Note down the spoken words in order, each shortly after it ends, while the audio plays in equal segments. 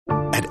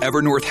At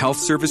Evernorth Health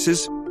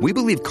Services, we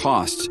believe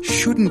costs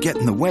shouldn't get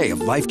in the way of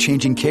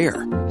life-changing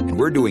care, and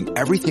we're doing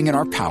everything in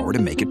our power to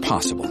make it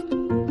possible.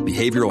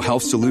 Behavioral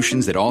health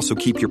solutions that also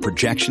keep your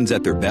projections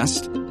at their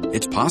best?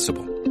 It's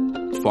possible.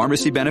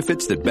 Pharmacy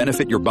benefits that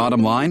benefit your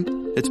bottom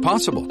line? It's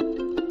possible.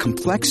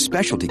 Complex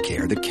specialty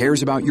care that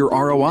cares about your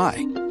ROI?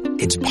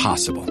 It's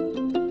possible.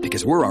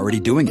 Because we're already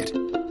doing it.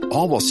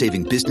 All while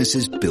saving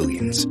businesses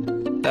billions.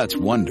 That's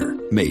Wonder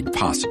made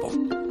possible.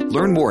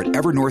 Learn more at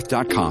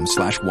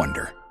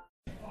evernorth.com/wonder.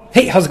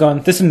 Hey, how's it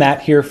going? This is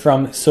Matt here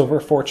from Silver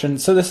Fortune.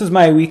 So this is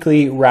my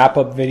weekly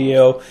wrap-up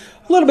video,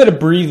 a little bit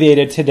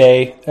abbreviated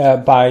today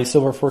by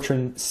Silver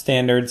Fortune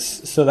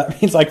standards. So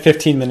that means like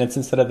 15 minutes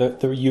instead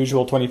of the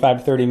usual 25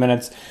 to 30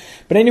 minutes.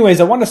 But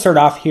anyways, I want to start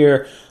off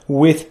here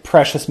with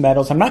precious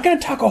metals. I'm not going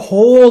to talk a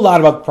whole lot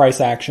about the price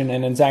action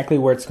and exactly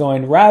where it's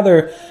going.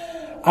 Rather,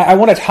 I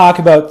want to talk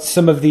about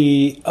some of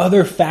the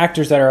other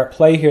factors that are at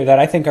play here that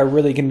I think are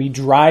really going to be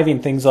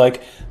driving things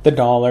like the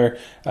dollar,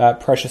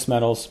 precious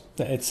metals,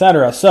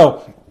 etc.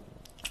 So,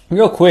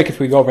 real quick, if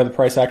we go over the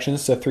price action,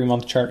 this is a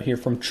 3-month chart here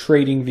from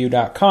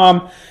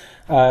TradingView.com.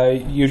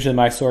 Usually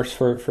my source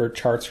for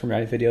charts for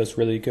my videos,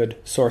 really good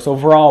source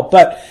overall.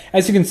 But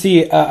as you can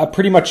see,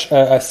 pretty much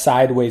a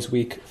sideways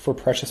week for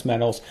precious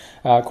metals.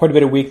 Quite a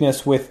bit of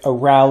weakness with a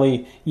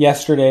rally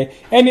yesterday,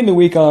 ending the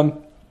week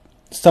on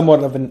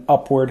somewhat of an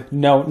upward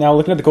note. Now,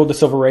 looking at the gold to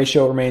silver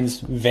ratio, it remains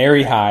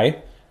very high.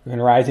 It's been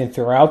rising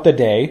throughout the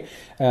day.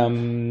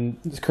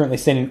 It's currently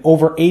standing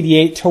over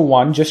 88 to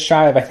 1, just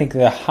shy of, I think,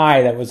 the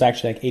high that was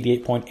actually like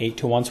 88.8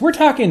 to 1. So we're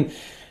talking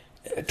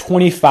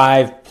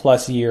 25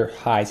 plus year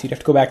highs. So you'd have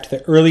to go back to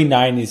the early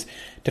 90s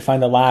to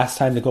find the last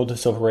time the gold to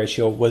silver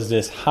ratio was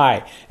this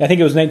high. And I think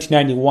it was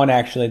 1991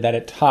 actually that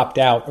it topped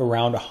out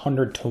around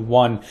 100 to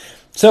 1.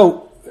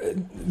 So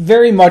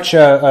very much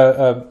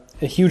a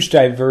huge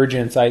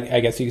divergence,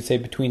 I guess you could say,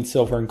 between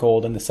silver and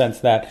gold in the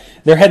sense that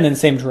they're heading in the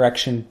same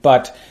direction,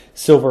 but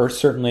silver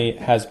certainly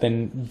has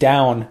been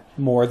down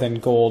more than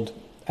gold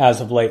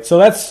as of late. So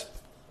that's,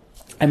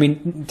 I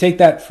mean, take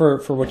that for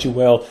what you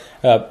will.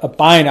 A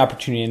buying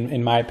opportunity,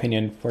 in my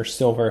opinion, for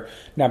silver,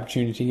 an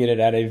opportunity to get it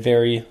at a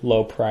very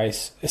low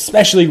price,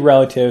 especially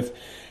relative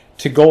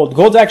to gold.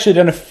 Gold's actually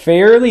done a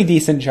fairly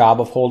decent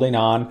job of holding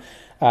on.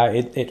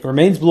 It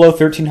remains below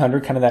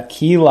 1,300, kind of that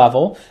key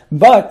level.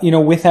 But,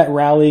 with that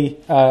rally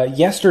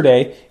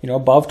yesterday,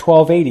 above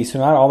 1,280, so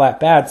not all that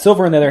bad.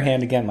 Silver, on the other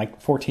hand, again, like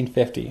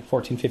 1,450,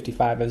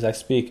 1,455 as I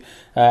speak,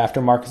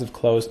 after markets have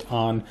closed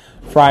on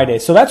Friday.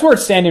 So that's where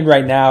it's standing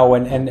right now.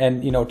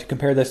 And to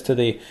compare this to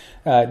the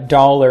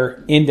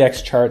dollar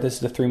index chart, this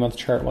is the 3-month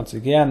chart once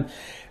again,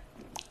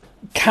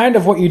 kind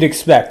of what you'd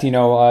expect,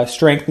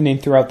 strengthening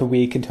throughout the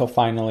week until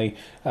finally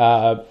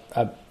a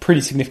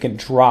pretty significant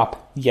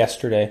drop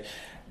yesterday.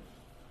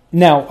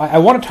 Now, I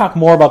want to talk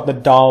more about the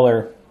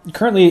dollar.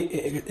 Currently,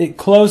 it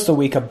closed the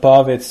week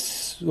above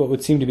what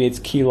would seem to be its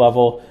key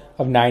level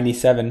of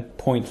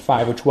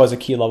 97.5, which was a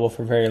key level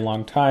for a very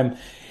long time.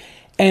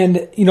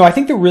 And, I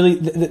think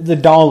the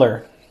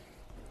dollar,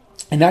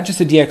 and not just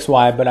the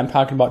DXY, but I'm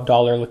talking about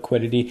dollar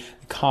liquidity,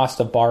 the cost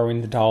of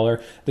borrowing the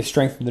dollar, the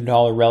strength of the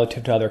dollar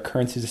relative to other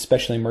currencies,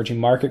 especially emerging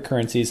market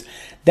currencies.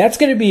 That's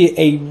going to be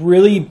a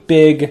really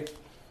big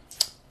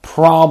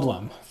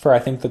problem for, I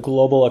think, the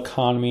global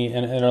economy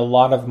and a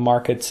lot of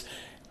markets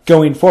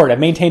going forward. I've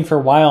maintained for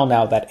a while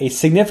now that a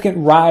significant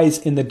rise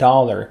in the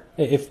dollar,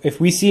 if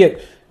we see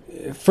it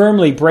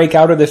firmly break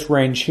out of this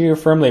range here,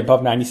 firmly above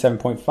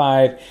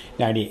 97.5,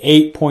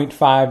 98.5,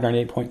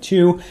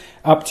 98.2,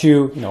 up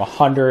to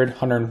 100,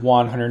 101,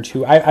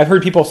 102. I've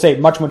heard people say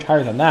much, much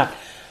higher than that.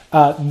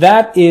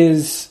 That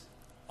is,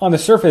 on the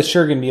surface,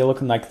 sure going to be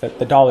looking like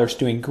the dollar's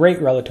doing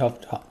great relative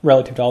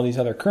to all these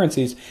other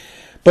currencies.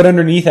 But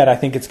underneath that, I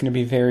think it's going to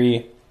be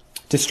very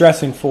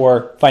distressing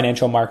for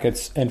financial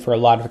markets and for a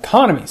lot of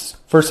economies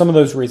for some of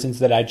those reasons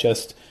that I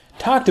just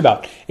talked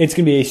about. It's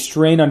going to be a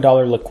strain on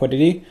dollar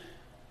liquidity.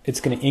 It's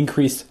going to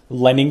increase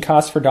lending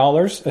costs for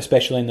dollars,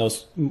 especially in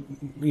those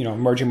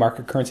emerging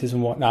market currencies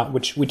and whatnot,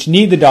 which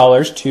need the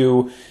dollars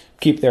to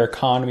keep their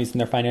economies and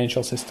their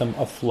financial system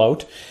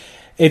afloat.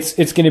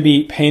 It's going to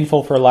be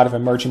painful for a lot of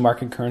emerging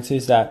market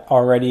currencies that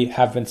already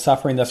have been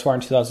suffering thus far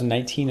in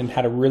 2019 and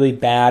had a really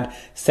bad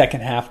second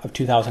half of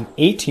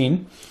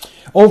 2018.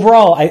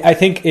 Overall, I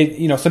think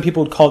some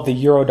people would call it the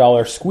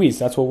euro-dollar squeeze.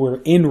 That's what we're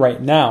in right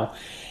now.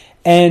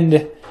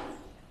 And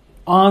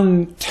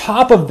on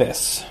top of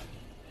this,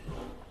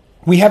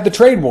 we have the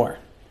trade war,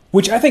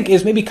 which I think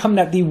is maybe coming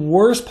at the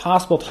worst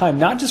possible time,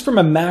 not just from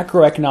a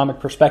macroeconomic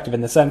perspective in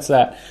the sense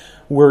that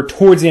we're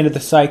towards the end of the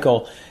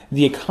cycle,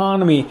 the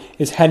economy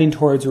is heading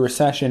towards a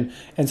recession,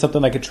 and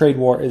something like a trade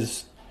war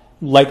is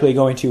likely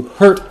going to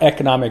hurt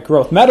economic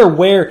growth. No matter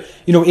where,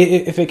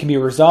 if it can be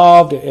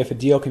resolved, if a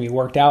deal can be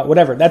worked out,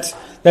 whatever, that's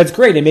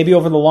great. And maybe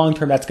over the long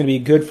term, that's going to be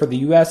good for the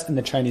U.S. and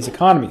the Chinese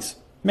economies.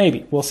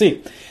 Maybe. We'll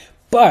see.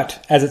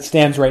 But as it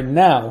stands right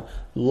now,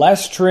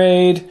 less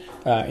trade,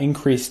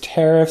 increased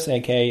tariffs,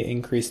 aka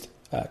increased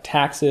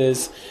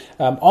taxes,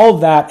 all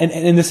of that.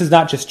 And this is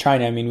not just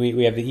China. I mean,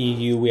 we have the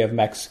EU, we have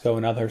Mexico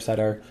and others that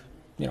are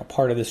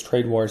part of this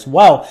trade war as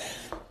well.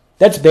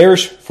 That's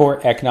bearish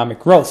for economic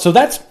growth. So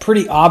that's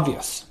pretty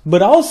obvious.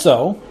 But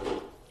also,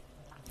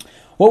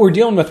 what we're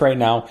dealing with right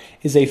now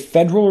is a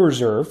Federal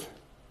Reserve,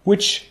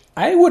 which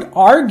I would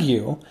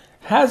argue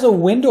has a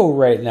window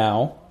right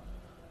now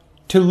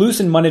to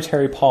loosen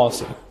monetary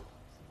policy.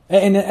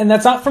 And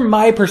that's not from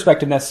my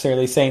perspective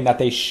necessarily saying that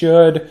they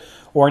should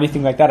or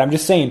anything like that. I'm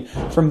just saying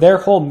from their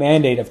whole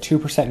mandate of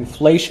 2%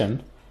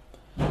 inflation,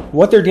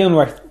 what they're dealing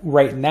with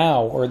right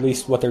now, or at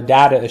least what their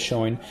data is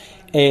showing,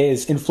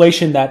 is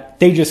inflation that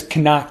they just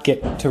cannot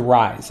get to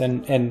rise.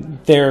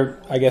 And their,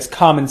 I guess,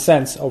 common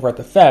sense over at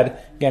the Fed,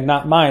 again,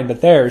 not mine,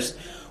 but theirs,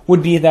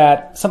 would be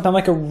that something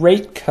like a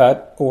rate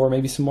cut or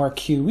maybe some more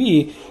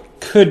QE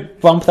could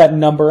bump that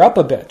number up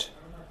a bit.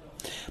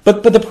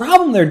 But the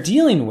problem they're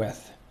dealing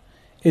with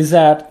is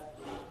that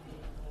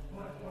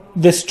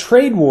this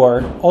trade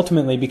war,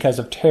 ultimately because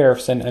of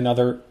tariffs and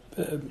other,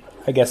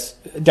 I guess,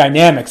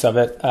 dynamics of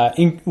it,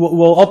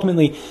 will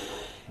ultimately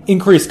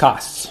increase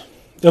costs.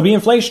 It'll be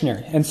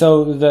inflationary. And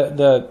so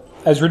the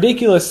as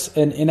ridiculous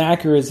and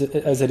inaccurate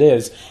as it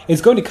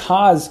is going to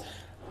cause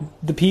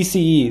the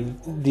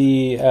PCE,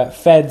 the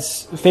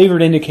Fed's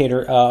favorite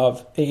indicator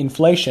of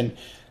inflation,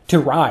 to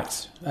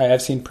rise.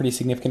 I've seen pretty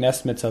significant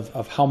estimates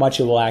of how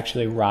much it will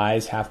actually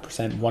rise,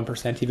 0.5%,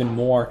 1%, even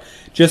more,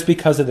 just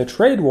because of the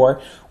trade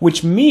war,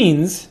 which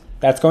means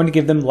that's going to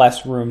give them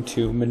less room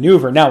to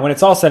maneuver. Now, when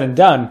it's all said and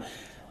done,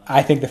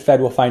 I think the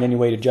Fed will find any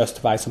way to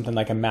justify something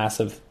like a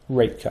massive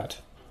rate cut,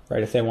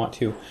 right? If they want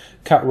to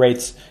cut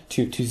rates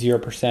to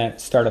 0%,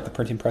 start up the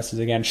printing presses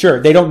again. Sure,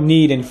 they don't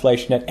need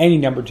inflation at any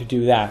number to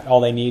do that. All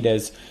they need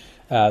is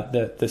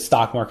the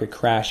stock market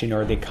crashing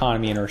or the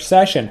economy in a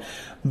recession.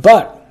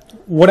 But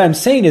what I'm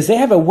saying is they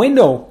have a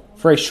window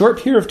for a short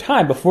period of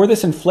time before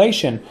this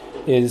inflation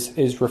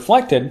is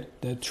reflected,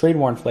 the trade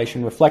war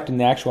inflation reflected in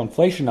the actual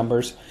inflation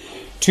numbers,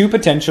 to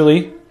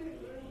potentially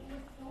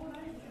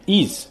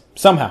ease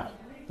somehow.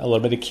 A little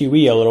bit of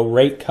QE, a little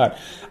rate cut.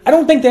 I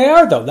don't think they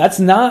are, though. That's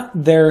not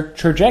their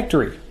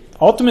trajectory.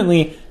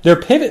 Ultimately, their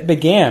pivot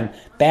began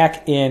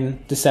back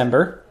in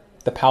December,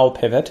 the Powell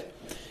pivot.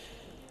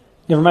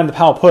 Never mind the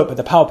Powell put, but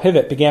the Powell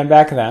pivot began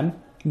back then.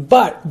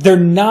 But they're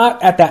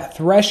not at that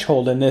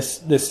threshold in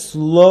this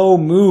slow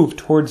move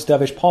towards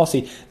dovish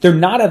policy. They're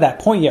not at that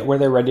point yet where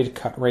they're ready to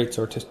cut rates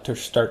or to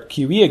start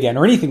QE again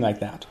or anything like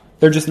that.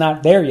 They're just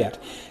not there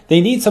yet.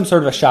 They need some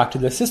sort of a shock to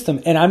the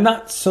system, and I'm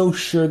not so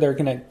sure they're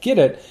going to get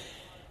it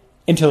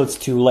until it's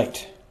too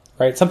late,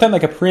 right? Something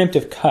like a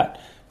preemptive cut,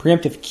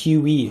 preemptive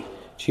QE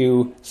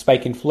to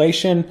spike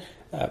inflation,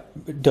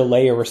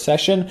 delay a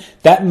recession,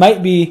 that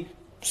might be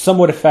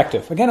somewhat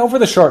effective. Again, over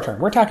the short term.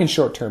 We're talking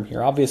short term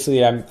here.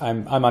 Obviously,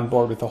 I'm on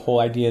board with the whole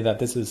idea that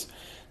this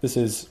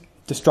is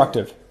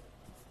destructive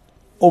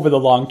over the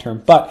long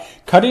term. But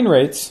cutting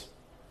rates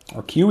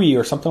or QE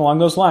or something along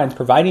those lines,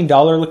 providing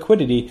dollar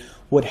liquidity,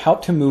 would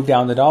help to move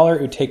down the dollar.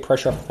 It would take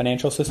pressure off the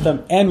financial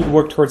system and would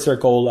work towards their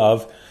goal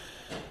of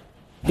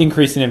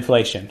increasing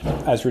inflation,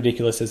 as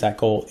ridiculous as that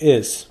goal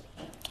is.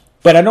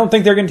 But I don't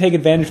think they're going to take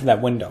advantage of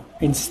that window.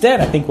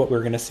 Instead, I think what we're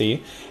going to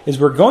see is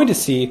we're going to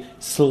see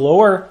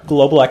slower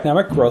global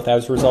economic growth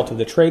as a result of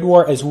the trade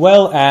war, as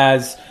well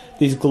as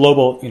these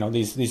global,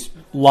 these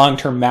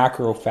long-term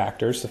macro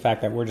factors, the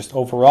fact that we're just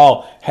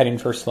overall heading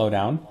for a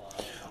slowdown.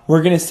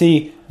 We're going to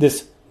see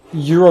this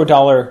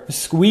euro-dollar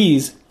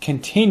squeeze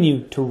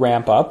continue to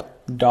ramp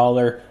up,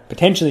 dollar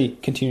potentially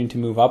continuing to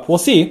move up. We'll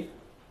see.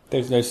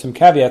 There's some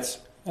caveats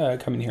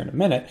coming here in a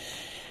minute.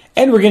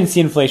 And we're going to see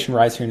inflation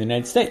rise here in the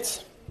United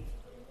States,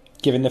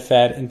 giving the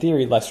Fed, in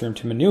theory, less room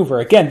to maneuver.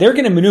 Again, they're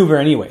going to maneuver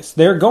anyways.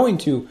 They're going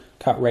to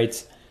cut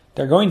rates.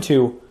 They're going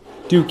to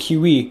do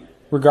QE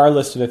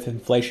regardless of if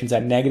inflation's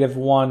at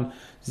 -1,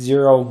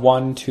 0,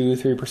 1, 2,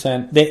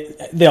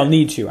 3%. They'll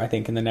need to, I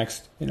think, in the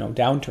next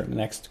downturn, the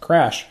next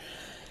crash.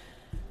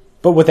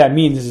 But what that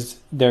means is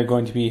they're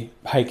going to be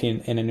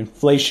hiking in an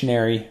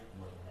inflationary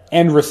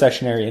and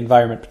recessionary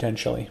environment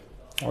potentially,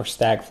 or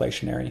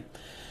stagflationary,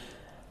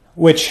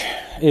 which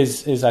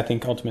is I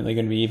think ultimately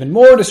going to be even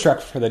more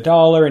destructive for the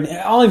dollar. And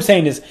all I'm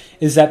saying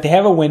is that they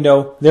have a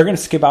window. They're going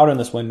to skip out on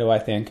this window, I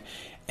think.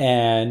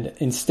 And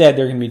instead,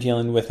 they're going to be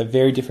dealing with a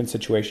very different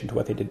situation to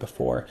what they did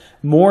before.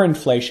 More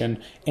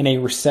inflation in a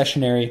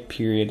recessionary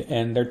period.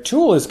 And their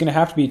tool is going to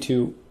have to be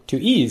to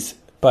ease,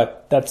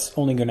 but that's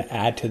only going to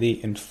add to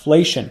the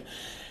inflation.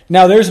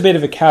 Now, there's a bit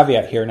of a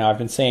caveat here. Now, I've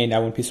been saying I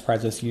wouldn't be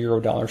surprised if this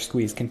euro-dollar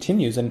squeeze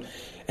continues.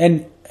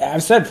 And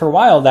I've said for a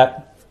while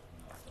that,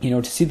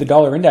 to see the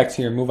dollar index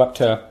here move up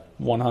to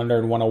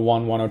 100,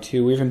 101,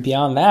 102, even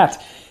beyond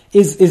that,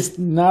 is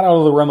not out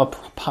of the realm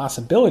of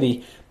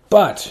possibility.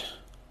 But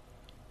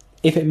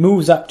if it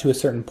moves up to a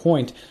certain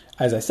point,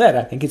 as I said,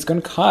 I think it's going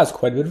to cause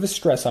quite a bit of a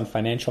stress on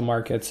financial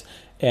markets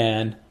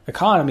and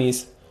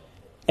economies.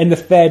 And the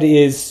Fed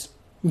is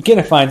going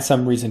to find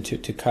some reason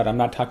to cut. I'm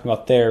not talking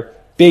about their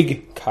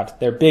big cut,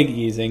 their big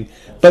easing,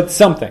 but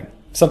something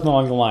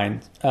along the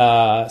line,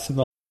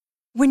 something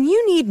When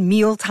you need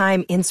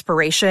mealtime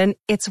inspiration,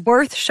 it's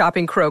worth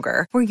shopping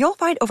Kroger, where you'll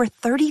find over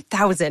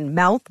 30,000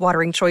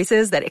 mouth-watering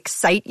choices that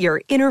excite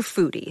your inner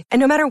foodie. And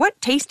no matter what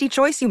tasty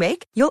choice you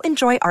make, you'll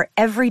enjoy our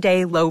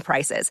everyday low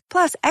prices,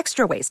 plus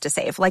extra ways to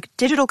save, like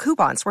digital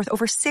coupons worth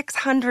over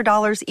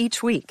 $600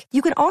 each week.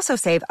 You can also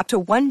save up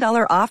to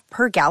 $1 off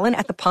per gallon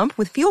at the pump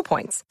with fuel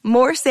points.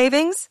 More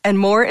savings and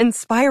more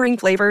inspiring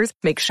flavors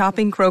make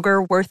shopping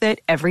Kroger worth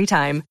it every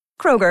time.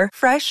 Kroger,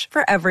 fresh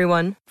for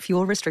everyone.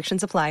 Fuel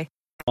restrictions apply.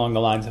 Along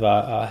the lines of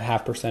a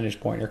half percentage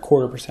point or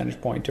quarter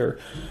percentage point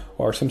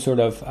or some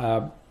sort of,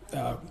 I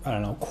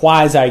don't know,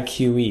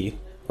 quasi-QE,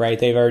 right?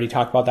 They've already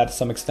talked about that to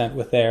some extent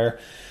with their,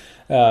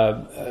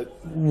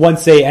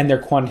 once they end their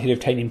quantitative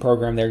tightening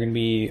program, they're going to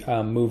be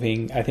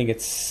moving, I think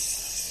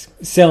it's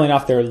selling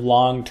off their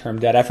long-term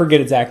debt. I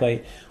forget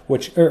exactly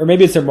which, or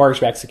maybe it's their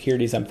mortgage-backed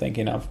securities I'm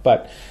thinking of,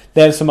 but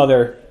they have some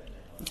other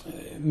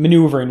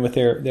maneuvering with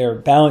their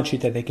balance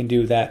sheet that they can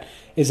do that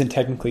isn't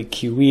technically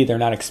QE. They're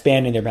not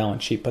expanding their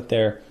balance sheet, but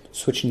they're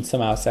switching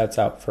some assets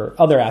out for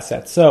other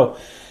assets. So,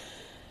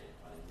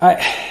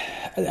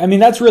 I mean,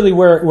 that's really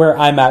where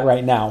I'm at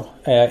right now,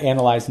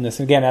 analyzing this.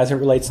 And again, as it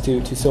relates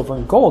to silver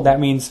and gold, that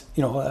means,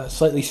 you know, a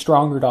slightly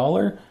stronger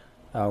dollar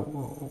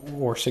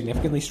or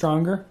significantly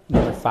stronger,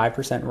 another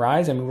 5%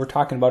 rise. I mean, we're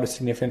talking about a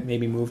significant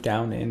maybe move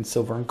down in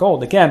silver and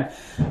gold. Again,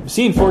 I'm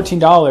seeing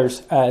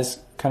 $14 as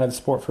kind of the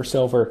support for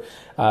silver,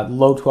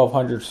 low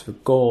 1200s for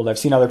gold. I've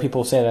seen other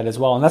people say that as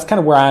well, and that's kind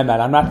of where I'm at.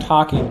 I'm not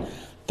talking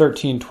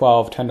 $13,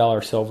 $12,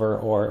 $10 silver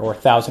or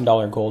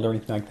 $1,000 gold or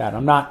anything like that.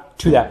 I'm not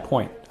to that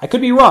point. I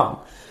could be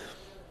wrong,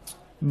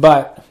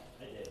 but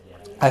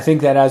I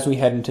think that as we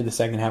head into the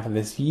second half of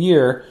this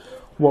year,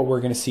 what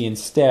we're going to see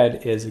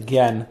instead is,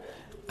 again,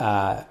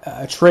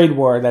 a trade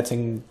war that's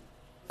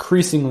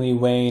increasingly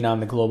weighing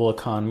on the global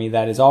economy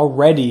that is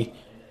already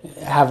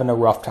having a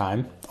rough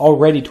time,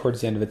 already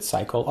towards the end of its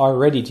cycle,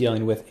 already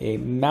dealing with a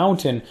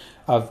mountain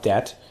of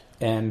debt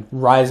and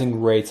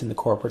rising rates in the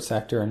corporate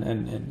sector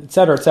and et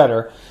cetera, et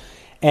cetera.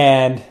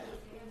 And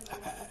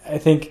I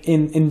think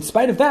in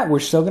spite of that, we're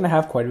still going to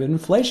have quite a bit of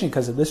inflation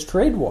because of this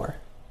trade war.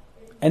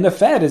 And the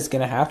Fed is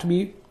going to have to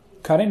be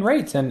cutting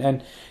rates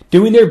and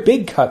doing their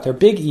big cut, their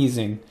big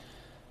easing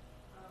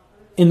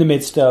in the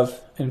midst of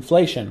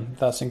inflation,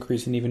 thus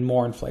increasing even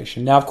more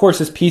inflation. Now, of course,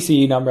 this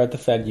PCE number that the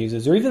Fed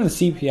uses, or even the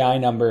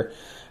CPI number,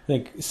 I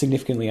think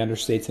significantly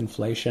understates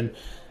inflation.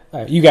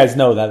 You guys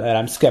know that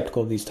I'm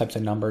skeptical of these types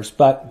of numbers,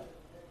 but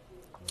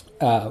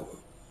of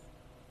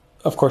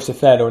course, the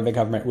Fed or the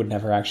government would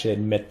never actually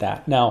admit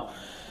that. Now,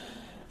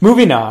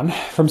 moving on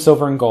from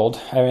silver and gold,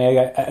 I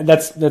mean,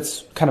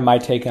 that's kind of my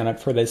take on it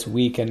for this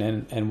week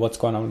and what's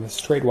going on with this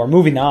trade war.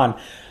 Moving on,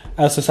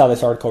 I also saw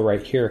this article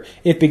right here.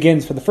 It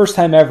begins, for the first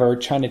time ever,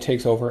 China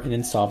takes over an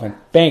insolvent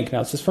bank. Now,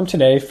 this is from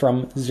today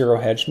from Zero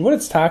Hedge. And what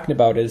it's talking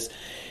about is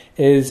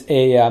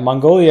a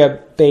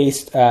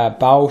Mongolia-based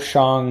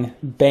Baoshang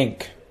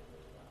bank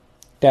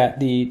that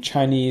the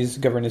Chinese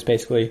government is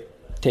basically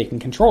taking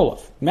control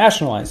of,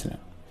 nationalizing it.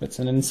 It's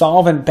an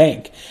insolvent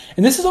bank.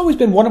 And this has always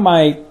been one of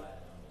my,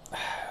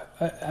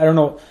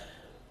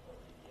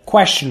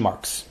 question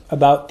marks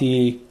about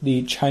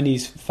the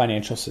Chinese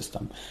financial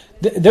system.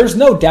 There's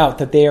no doubt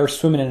that they are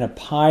swimming in a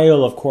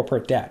pile of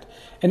corporate debt.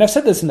 And I've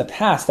said this in the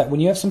past, that when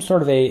you have some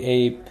sort of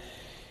a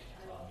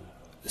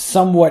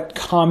somewhat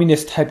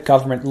communist type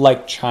government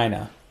like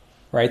China,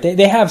 right?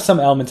 They have some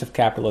elements of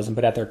capitalism,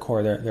 but at their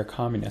core, they're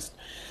communist.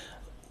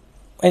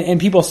 And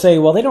people say,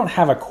 well, they don't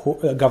have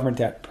a government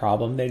debt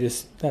problem. They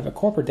just have a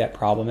corporate debt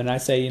problem. And I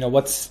say,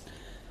 what's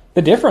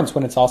the difference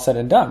when it's all said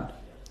and done?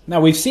 Now,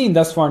 we've seen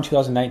thus far in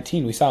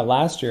 2019, we saw it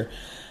last year,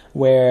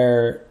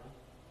 where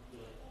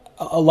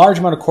a large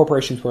amount of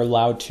corporations were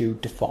allowed to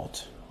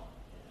default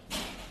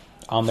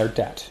on their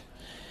debt.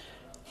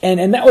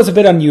 And that was a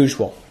bit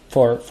unusual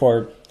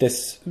for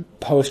this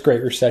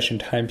post-Great Recession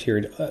time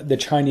period, the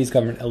Chinese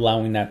government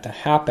allowing that to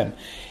happen.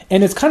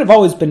 And it's kind of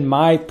always been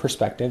my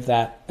perspective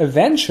that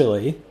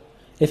eventually,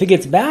 if it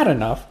gets bad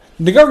enough,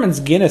 the government's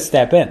going to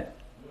step in.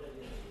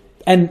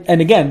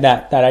 And again,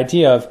 that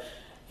idea of,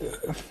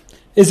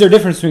 is there a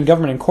difference between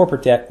government and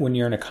corporate debt when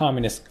you're in a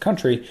communist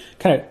country,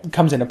 kind of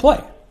comes into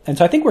play. And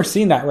so I think we're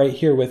seeing that right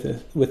here with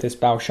this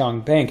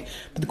Baoshang Bank.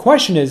 But the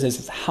question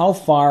is how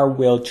far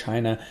will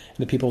China and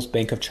the People's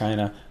Bank of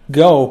China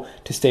go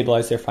to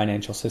stabilize their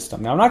financial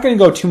system? Now, I'm not going to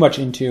go too much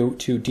into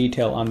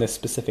detail on this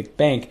specific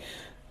bank.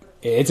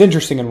 It's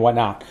interesting and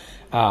whatnot.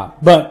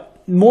 But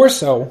more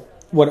so,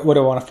 what I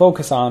want to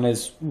focus on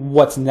is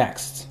what's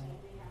next.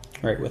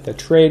 Right, with a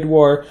trade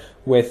war,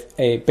 with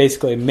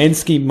basically a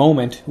Minsky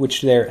moment,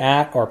 which they're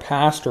at or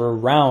past or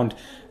around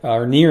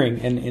or nearing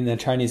in the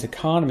Chinese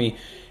economy,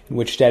 in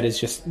which debt is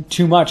just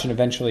too much, and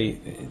eventually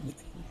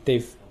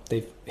they've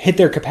hit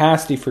their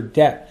capacity for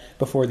debt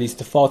before these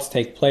defaults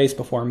take place,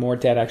 before more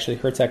debt actually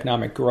hurts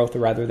economic growth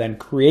rather than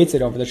creates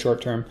it over the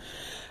short term.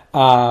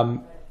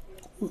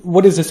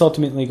 What is this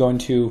ultimately going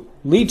to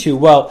lead to?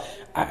 Well,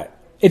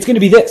 it's going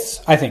to be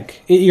this, I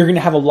think. You're going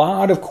to have a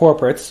lot of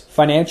corporates,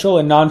 financial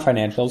and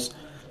non-financials,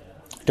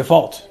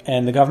 default,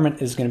 and the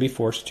government is going to be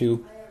forced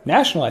to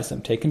nationalize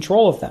them, take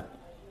control of them.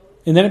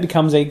 And then it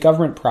becomes a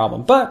government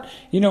problem. But,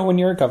 when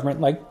you're a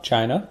government like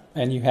China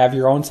and you have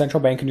your own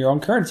central bank and your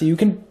own currency, you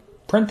can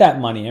print that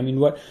money. I mean,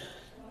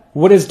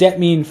 what does debt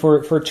mean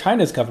for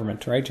China's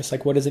government, right? Just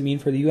like what does it mean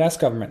for the U.S.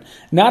 government?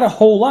 Not a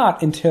whole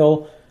lot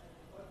until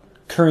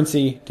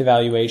currency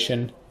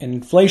devaluation and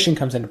inflation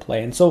comes into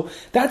play. And so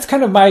that's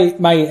kind of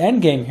my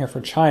end game here for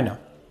China,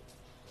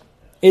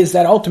 is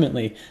that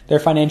ultimately their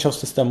financial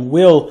system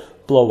will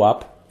blow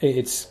up.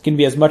 It's going to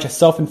be as much a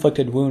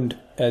self-inflicted wound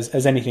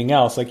as anything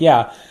else. Like,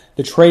 yeah,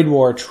 the trade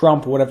war,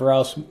 Trump, whatever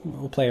else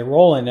will play a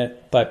role in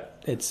it,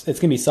 but it's going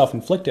to be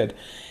self-inflicted.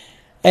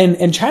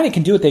 And China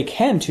can do what they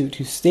can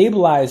to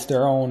stabilize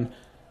their own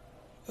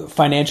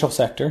financial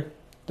sector,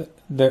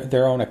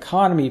 their own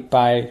economy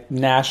by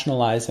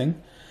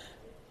nationalizing.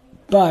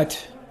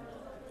 But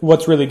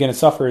what's really going to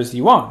suffer is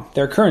yuan,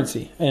 their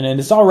currency. And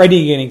it's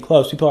already getting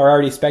close. People are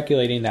already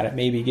speculating that it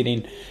may be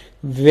getting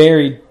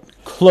very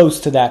close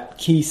to that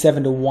key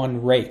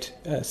 7-to-1 rate,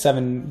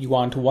 7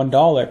 yuan to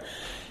 $1.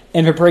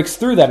 And if it breaks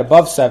through that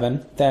above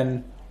 7,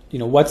 then,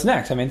 what's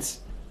next? I mean, it's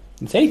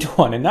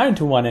 8-to-1 and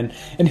 9-to-1.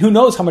 And who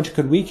knows how much it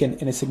could weaken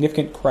in a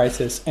significant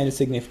crisis and a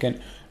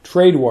significant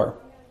trade war,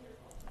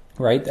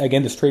 right?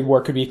 Again, this trade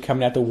war could be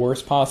coming at the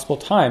worst possible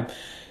time.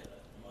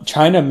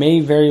 China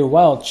may very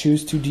well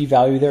choose to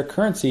devalue their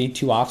currency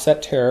to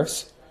offset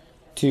tariffs,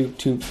 to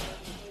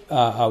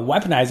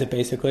weaponize it,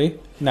 basically.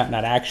 Not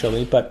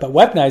actually, but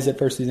weaponize it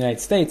versus the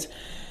United States.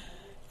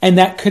 And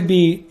that could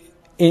be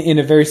in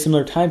a very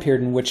similar time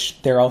period in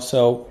which they're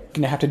also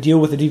going to have to deal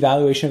with the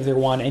devaluation of their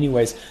yuan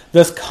anyways,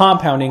 thus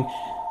compounding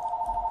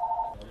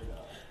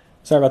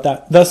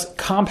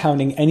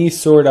any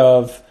sort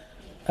of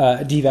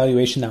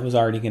devaluation that was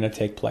already going to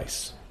take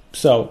place.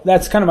 So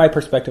that's kind of my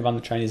perspective on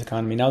the Chinese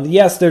economy. Now,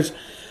 yes, there's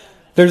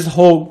the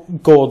whole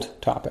gold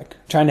topic.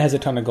 China has a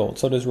ton of gold.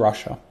 So does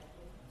Russia.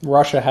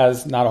 Russia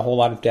has not a whole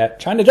lot of debt.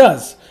 China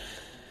does.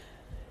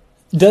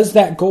 Does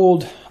that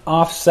gold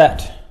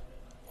offset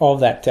all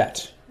of that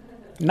debt?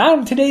 Not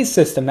in today's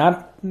system,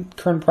 not in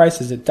current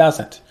prices, it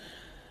doesn't.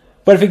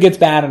 But if it gets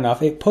bad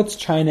enough, it puts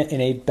China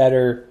in a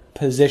better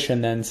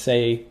position than,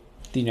 say,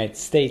 the United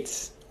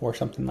States or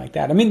something like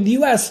that. I mean, the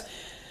U.S.,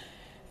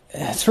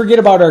 let's forget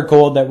about our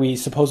gold that we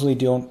supposedly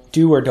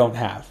do or don't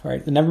have,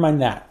 right? Never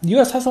mind that. The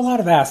U.S. has a lot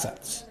of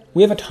assets.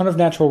 We have a ton of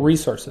natural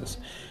resources.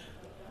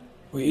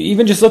 We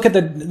even just look at the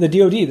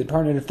DoD, the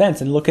Department of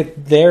Defense, and look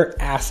at their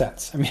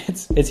assets. I mean,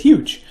 it's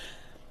huge.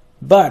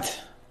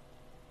 But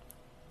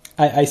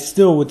I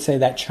still would say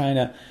that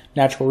China,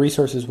 natural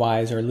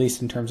resources-wise, or at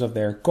least in terms of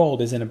their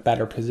gold, is in a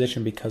better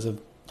position because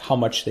of how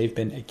much they've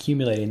been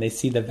accumulating. They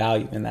see the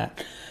value in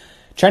that.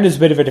 Russia's a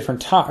bit of a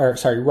different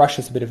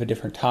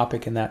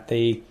topic in that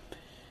they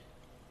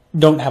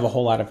don't have a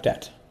whole lot of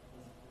debt,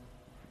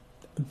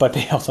 but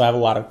they also have a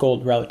lot of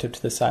gold relative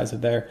to the size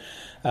of their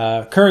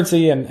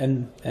currency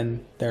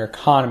and their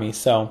economy.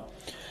 So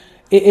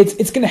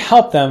it's going to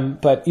help them.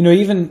 But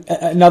even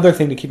another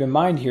thing to keep in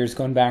mind here is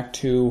going back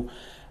to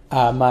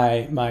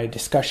my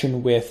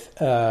discussion with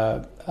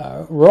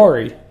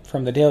Rory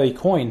from the Daily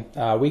Coin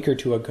a week or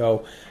two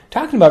ago,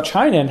 talking about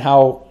China and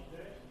how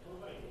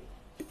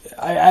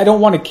I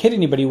don't want to kid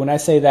anybody when I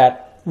say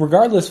that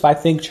regardless if I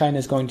think China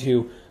is going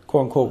to,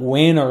 quote unquote,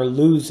 win or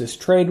lose this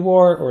trade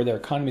war, or their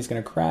economy is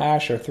going to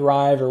crash or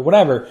thrive or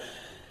whatever,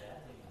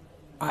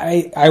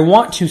 I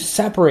want to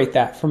separate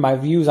that from my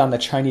views on the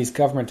Chinese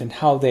government and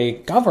how they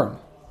govern.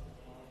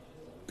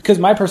 Because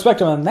my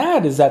perspective on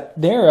that is that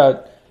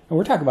and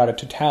we're talking about a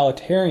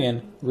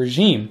totalitarian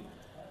regime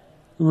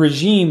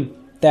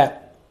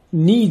that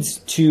needs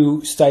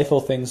to stifle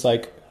things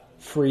like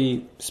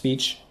free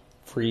speech,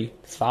 free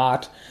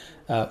thought,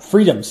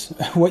 freedoms,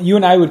 what you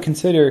and I would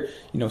consider,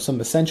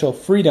 some essential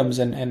freedoms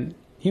and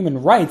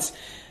human rights.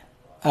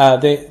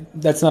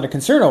 That's not a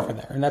concern over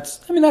there, and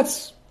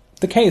that's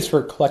the case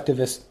for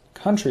collectivist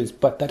countries,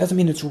 but that doesn't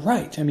mean it's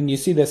right. I mean, you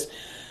see this,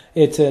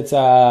 it's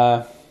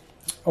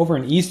over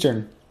in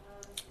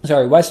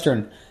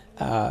Western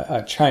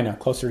China,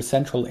 closer to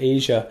Central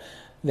Asia.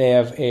 They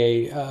have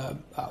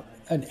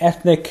an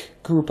ethnic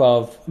group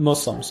of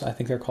Muslims. I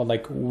think they're called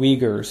like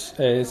Uyghurs.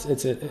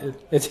 It's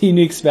a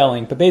unique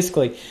spelling, but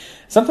basically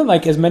something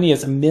like as many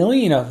as 1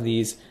 million of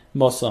these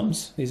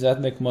Muslims, these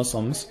ethnic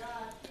Muslims,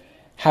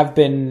 have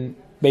been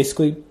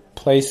basically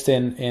placed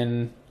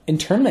in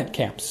internment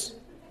camps,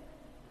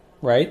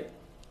 right?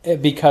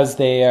 Because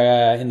they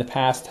in the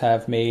past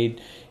have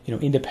made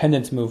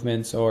independence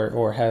movements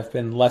or have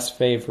been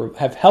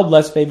have held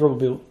less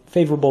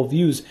favorable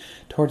views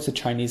towards the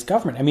Chinese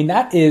government. I mean,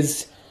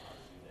 that's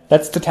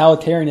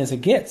totalitarian as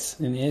it gets.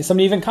 And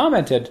somebody even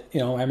commented, I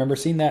remember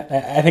seeing that.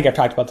 I think I've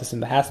talked about this in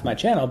the past of my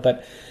channel,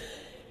 but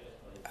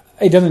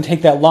it doesn't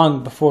take that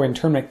long before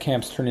internment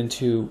camps turn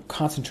into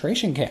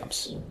concentration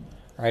camps,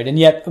 right? And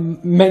yet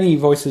many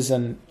voices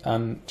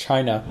on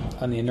China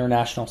on the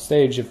international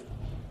stage have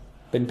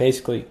been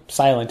basically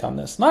silent on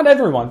this. Not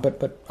everyone,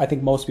 but I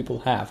think most people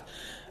have.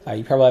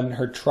 You probably haven't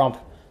heard Trump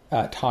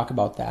talk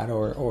about that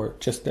or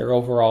just their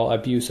overall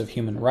abuse of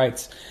human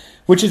rights,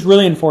 which is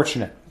really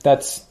unfortunate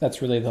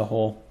that's really the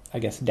whole, I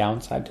guess,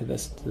 downside to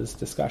this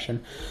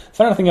discussion. The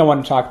final thing I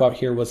wanted to talk about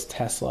here was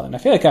Tesla, and I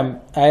feel like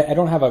I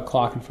don't have a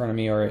clock in front of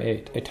me or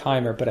a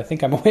timer, but I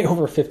think I'm way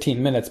over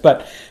 15 minutes.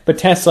 But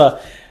Tesla,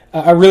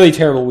 a really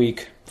terrible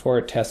week for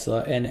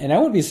Tesla, and I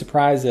wouldn't be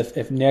surprised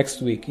if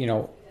next week,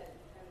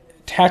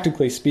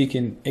 tactically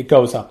speaking, it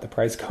goes up. The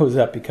price goes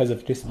up because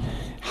of just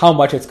how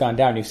much it's gone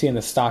down. You see in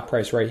the stock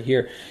price right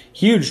here,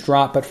 huge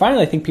drop. But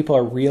finally, I think people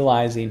are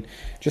realizing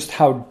just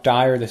how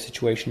dire the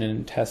situation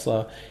in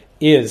Tesla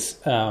is.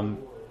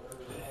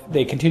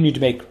 They continue to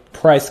make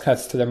price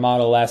cuts to their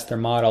Model S, their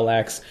Model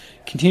X.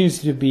 Continues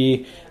to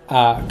be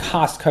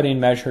cost-cutting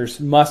measures.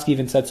 Musk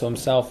even said so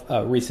himself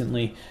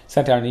recently,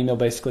 sent out an email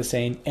basically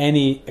saying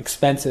any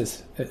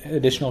expenses,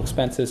 additional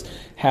expenses,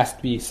 has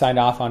to be signed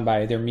off on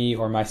by either me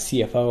or my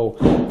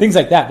CFO. Things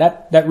like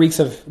that. That reeks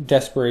of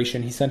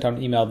desperation. He sent out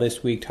an email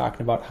this week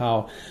talking about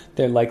how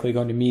they're likely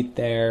going to meet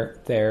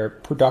their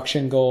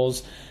production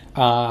goals.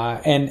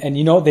 And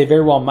they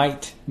very well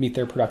might meet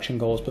their production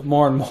goals, but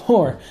more and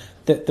more,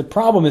 the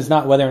problem is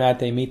not whether or not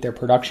they meet their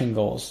production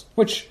goals,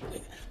 which,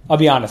 I'll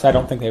be honest, I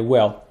don't think they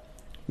will.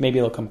 Maybe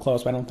it'll come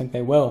close, but I don't think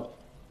they will.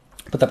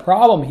 But the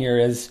problem here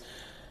is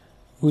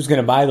who's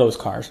going to buy those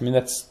cars. I mean,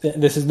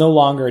 this is no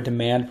longer a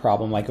demand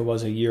problem like it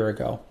was a year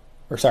ago.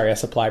 A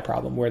supply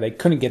problem where they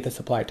couldn't get the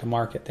supply to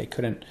market. They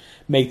couldn't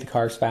make the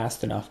cars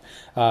fast enough.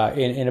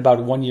 In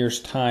about 1 year's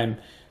time,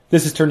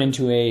 this has turned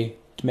into a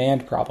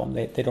demand problem.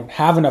 They don't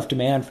have enough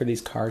demand for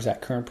these cars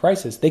at current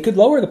prices. They could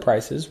lower the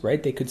prices,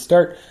 right? They could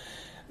start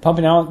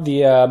pumping out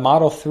the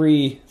Model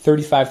 3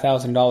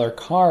 $35,000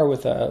 car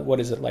with a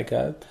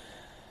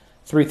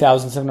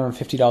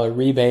 $3,750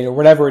 rebate or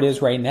whatever it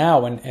is right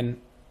now.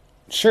 And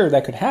sure,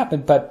 that could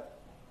happen, but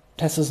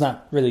Tesla's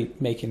not really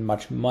making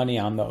much money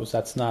on those.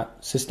 That's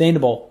not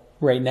sustainable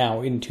right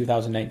now in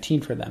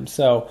 2019 for them.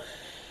 So,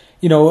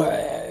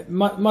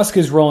 Musk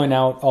is rolling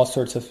out all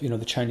sorts of,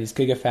 the Chinese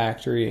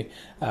Gigafactory,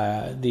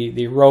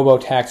 the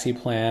robo-taxi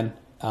plan.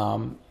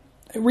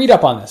 Read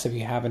up on this if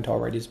you haven't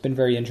already. It's been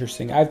very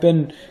interesting. I've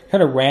been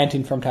kind of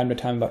ranting from time to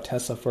time about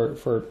Tesla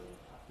for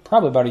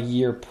probably about a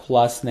year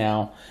plus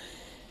now.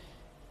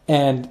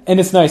 And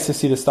it's nice to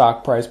see the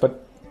stock price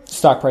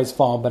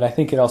fall, but I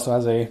think it also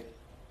has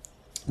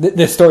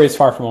the story is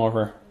far from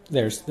over.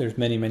 There's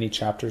many, many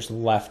chapters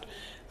left,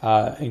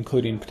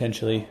 including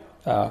potentially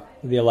the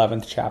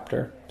 11th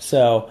chapter.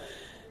 So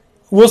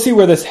we'll see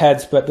where this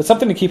heads, but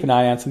something to keep an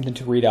eye on, something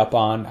to read up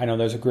on. I know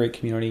there's a great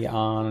community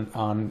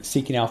on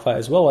Seeking Alpha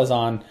as well as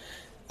on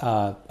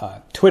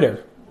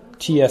Twitter,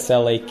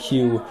 TSLAQ.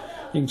 You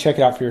can check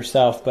it out for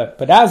yourself.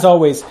 But as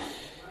always,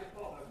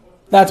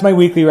 that's my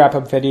weekly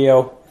wrap-up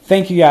video.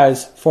 Thank you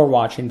guys for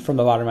watching from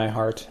the bottom of my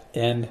heart,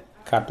 and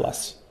God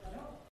bless.